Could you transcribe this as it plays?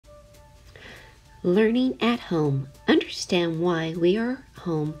Learning at home. Understand why we are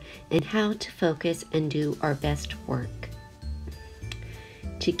home and how to focus and do our best work.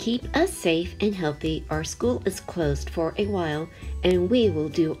 To keep us safe and healthy, our school is closed for a while and we will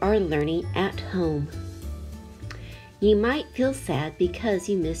do our learning at home. You might feel sad because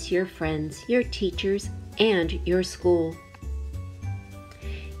you miss your friends, your teachers, and your school.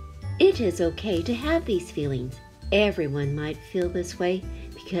 It is okay to have these feelings. Everyone might feel this way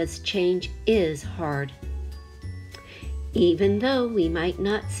because change is hard. Even though we might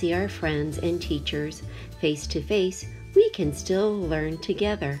not see our friends and teachers face to face, we can still learn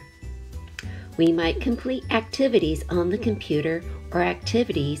together. We might complete activities on the computer or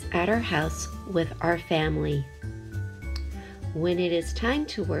activities at our house with our family. When it is time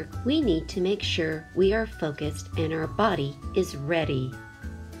to work, we need to make sure we are focused and our body is ready.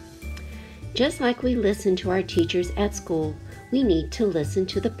 Just like we listen to our teachers at school, we need to listen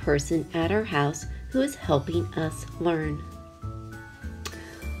to the person at our house who is helping us learn.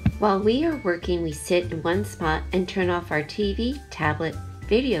 While we are working, we sit in one spot and turn off our TV, tablet,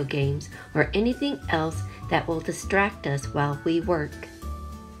 video games, or anything else that will distract us while we work.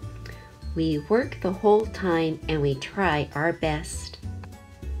 We work the whole time and we try our best.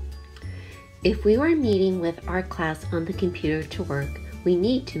 If we were meeting with our class on the computer to work, we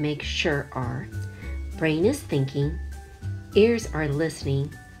need to make sure our brain is thinking, ears are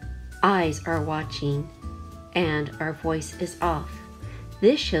listening, eyes are watching, and our voice is off.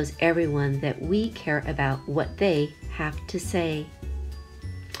 This shows everyone that we care about what they have to say.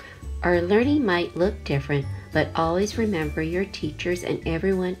 Our learning might look different, but always remember your teachers and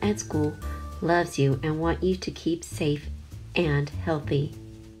everyone at school loves you and want you to keep safe and healthy.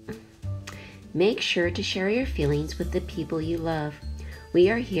 Make sure to share your feelings with the people you love. We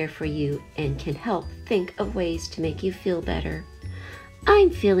are here for you and can help think of ways to make you feel better. I'm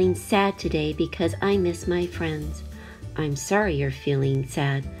feeling sad today because I miss my friends. I'm sorry you're feeling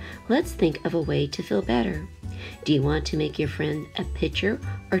sad. Let's think of a way to feel better. Do you want to make your friend a picture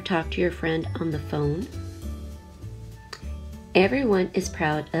or talk to your friend on the phone? Everyone is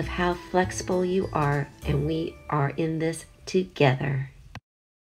proud of how flexible you are, and we are in this together.